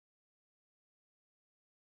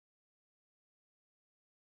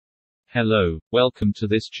Hello, welcome to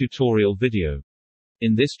this tutorial video.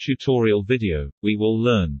 In this tutorial video, we will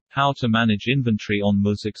learn how to manage inventory on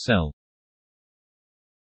MS Excel.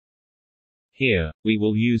 Here, we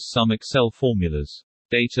will use some Excel formulas: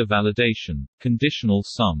 data validation, conditional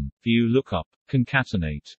sum, VLOOKUP,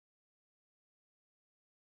 concatenate.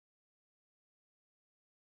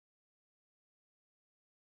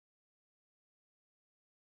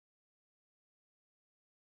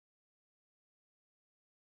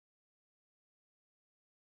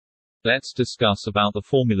 Let's discuss about the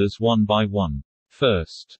formulas one by one.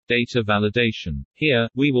 First, data validation. Here,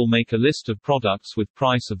 we will make a list of products with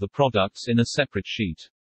price of the products in a separate sheet.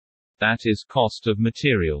 That is cost of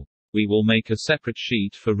material. We will make a separate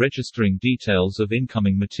sheet for registering details of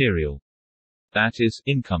incoming material. That is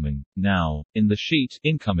incoming. Now, in the sheet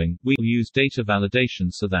incoming, we will use data validation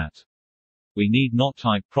so that we need not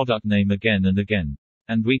type product name again and again.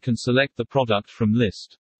 And we can select the product from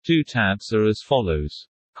list. Two tabs are as follows: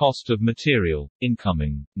 cost of material,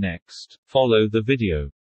 incoming. Next, follow the video.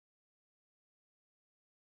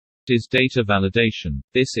 It is data validation.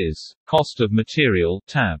 This is cost of material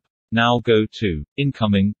tab. Now go to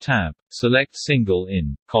incoming tab. Select single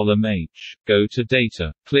in column H. Go to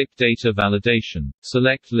data. Click data validation.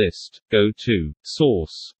 Select list. Go to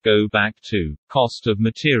source. Go back to cost of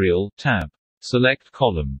material tab. Select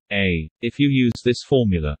column A. If you use this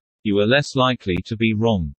formula, you are less likely to be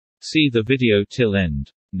wrong. See the video till end.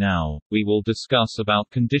 Now, we will discuss about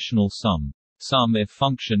conditional sum. Sumif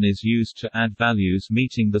function is used to add values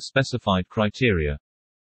meeting the specified criteria.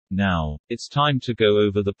 Now, it's time to go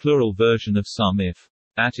over the plural version of sumif.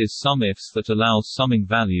 That is sumifs that allows summing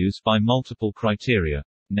values by multiple criteria.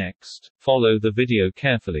 Next, follow the video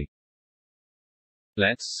carefully.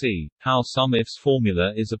 Let's see how sumifs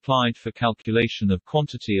formula is applied for calculation of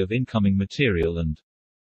quantity of incoming material and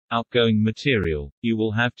outgoing material. You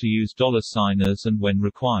will have to use $ as and when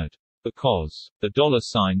required. Because the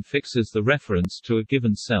 $ fixes the reference to a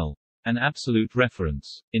given cell. An absolute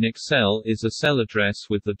reference in Excel is a cell address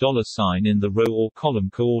with the $ in the row or column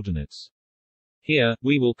coordinates. Here,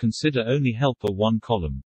 we will consider only helper 1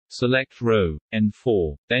 column. Select row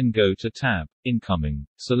N4, then go to tab incoming.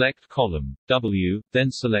 Select column W,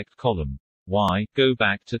 then select column Y. Go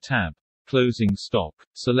back to tab closing stock.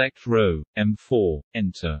 Select row M4,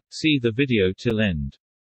 enter. See the video till end.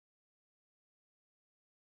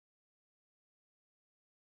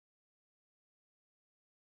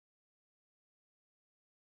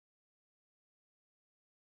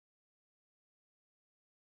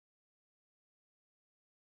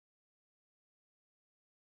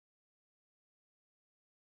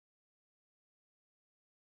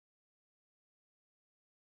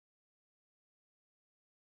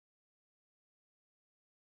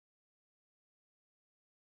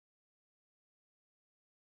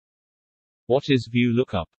 What is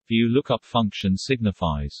VLOOKUP? VLOOKUP function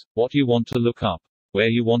signifies what you want to look up, where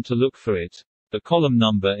you want to look for it, the column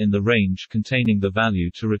number in the range containing the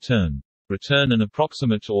value to return. Return an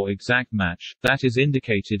approximate or exact match, that is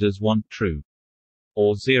indicated as 1, true,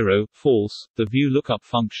 or 0, false. The VLOOKUP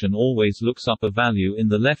function always looks up a value in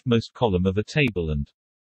the leftmost column of a table and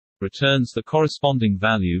returns the corresponding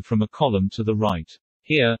value from a column to the right.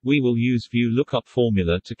 Here, we will use VLOOKUP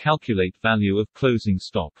formula to calculate value of closing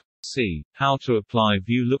stock. See how to apply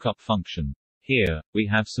VLOOKUP function. Here, we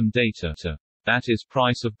have some data to, that is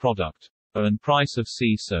price of product A and price of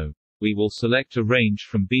C, so we will select a range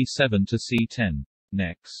from B7 to C10.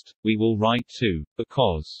 Next, we will write to,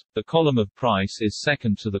 because the column of price is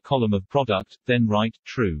second to the column of product, then write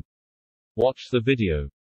true. Watch the video.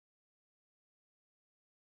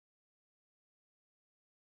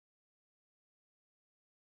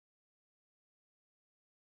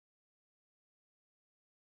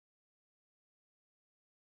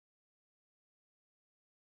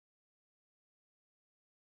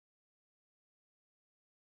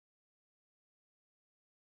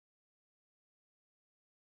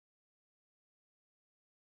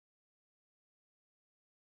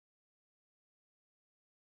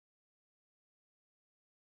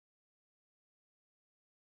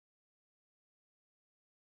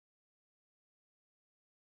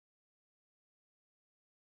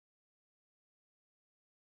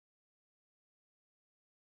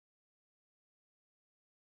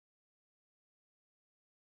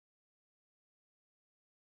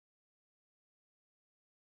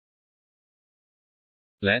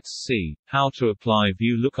 Let's see how to apply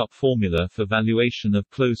VLOOKUP formula for valuation of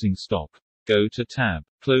closing stock. Go to tab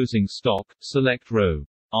closing stock, select row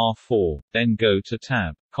R4, then go to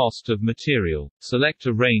tab cost of material. Select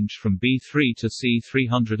a range from B3 to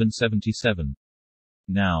C377.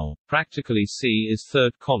 Now, practically C is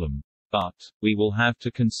third column. But we will have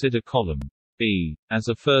to consider column B as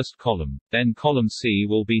a first column, then column C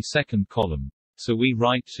will be second column. So we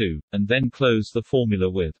write 2, and then close the formula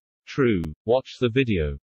with true. Watch the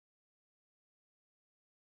video.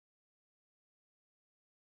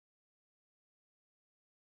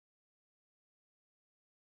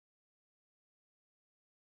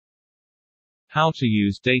 How to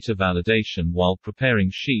use data validation while preparing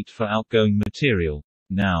sheet for outgoing material.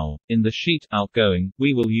 Now, in the sheet outgoing,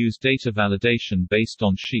 we will use data validation based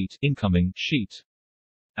on sheet incoming sheet.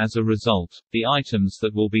 As a result, the items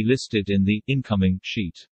that will be listed in the incoming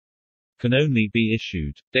sheet can only be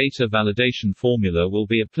issued. Data validation formula will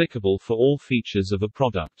be applicable for all features of a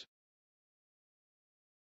product.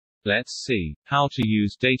 Let's see how to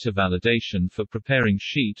use data validation for preparing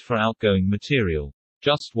sheet for outgoing material.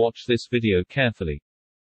 Just watch this video carefully.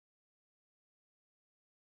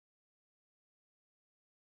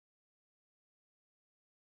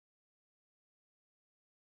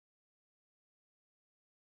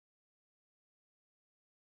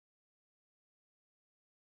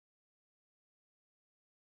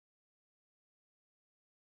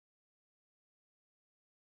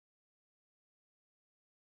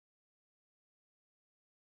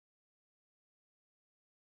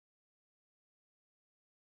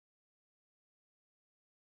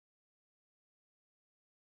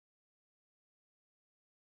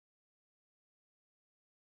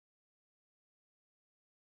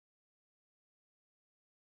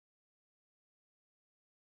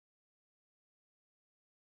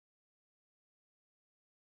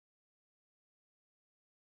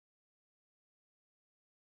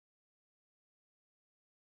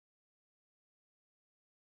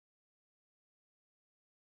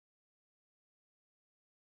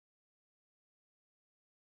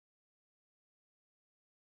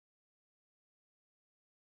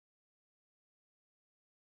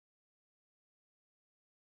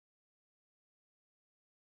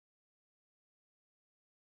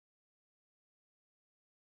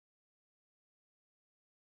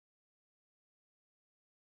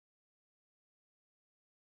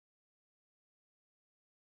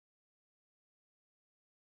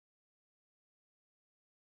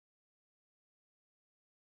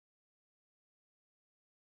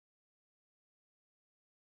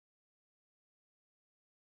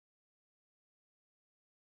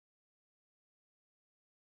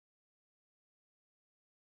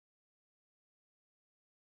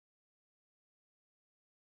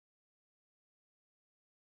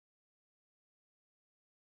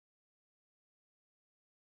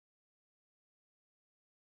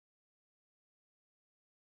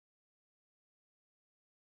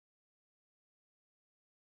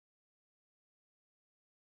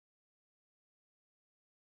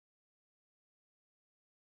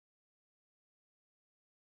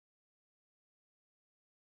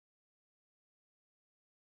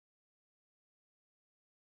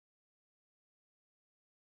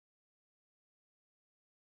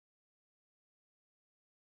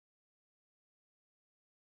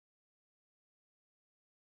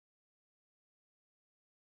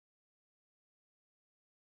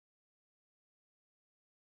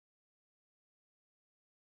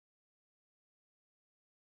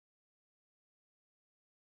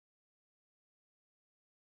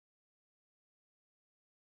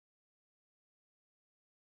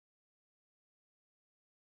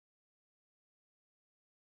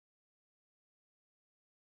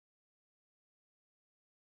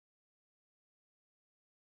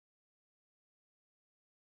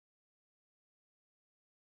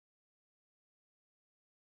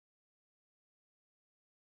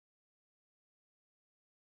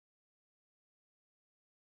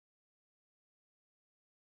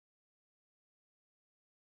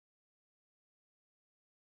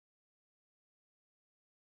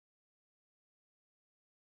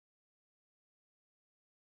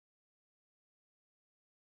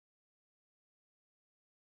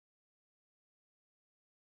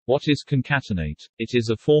 What is concatenate? It is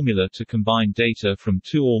a formula to combine data from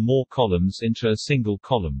 2 or more columns into a single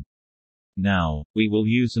column. Now, we will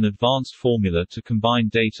use an advanced formula to combine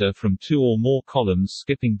data from 2 or more columns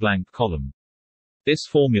skipping blank column. This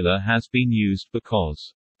formula has been used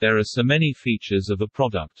because there are so many features of a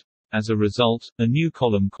product. As a result, a new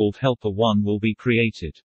column called helper1 will be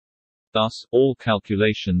created. Thus, all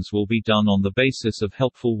calculations will be done on the basis of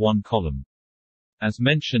helpful1 column. As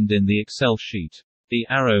mentioned in the Excel sheet, the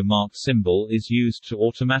arrow mark symbol is used to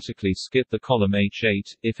automatically skip the column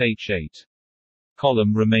H8, if H8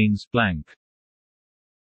 column remains blank.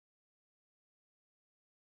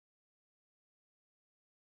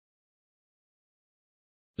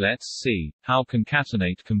 Let's see how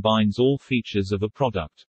concatenate combines all features of a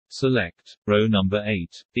product. Select row number 8.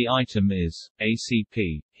 The item is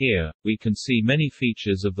ACP. Here, we can see many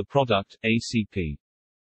features of the product ACP,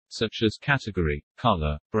 such as category,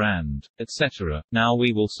 color, brand, etc. Now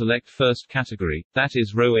we will select first category, that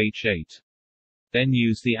is row H8. Then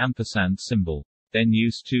use the ampersand symbol. Then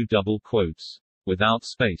use two double quotes without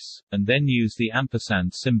space, and then use the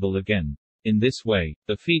ampersand symbol again. In this way,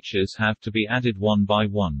 the features have to be added one by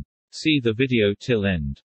one. See the video till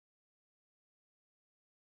end.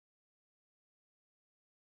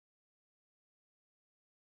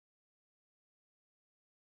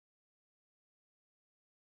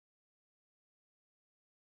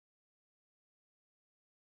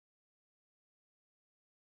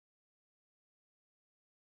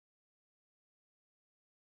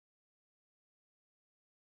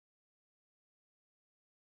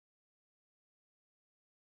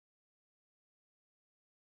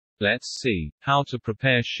 Let's see how to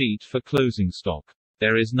prepare sheet for closing stock.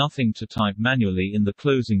 There is nothing to type manually in the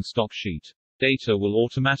closing stock sheet. Data will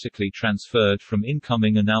automatically transferred from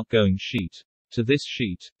incoming and outgoing sheet to this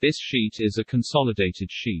sheet. This sheet is a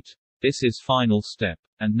consolidated sheet. This is final step.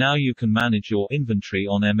 And now you can manage your inventory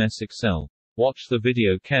on MS Excel. Watch the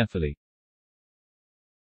video carefully.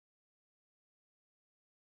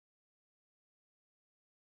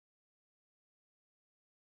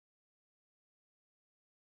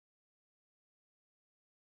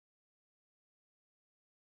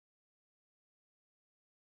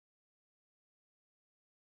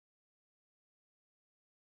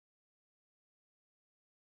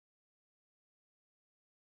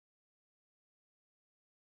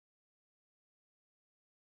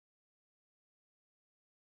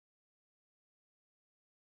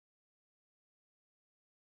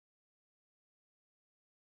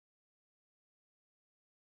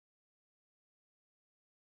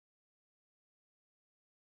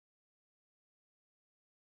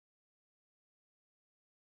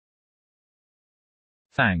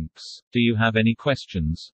 Thanks. Do you have any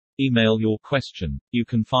questions? Email your question. You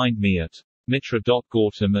can find me at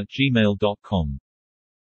mitra.gautom@gmail.com.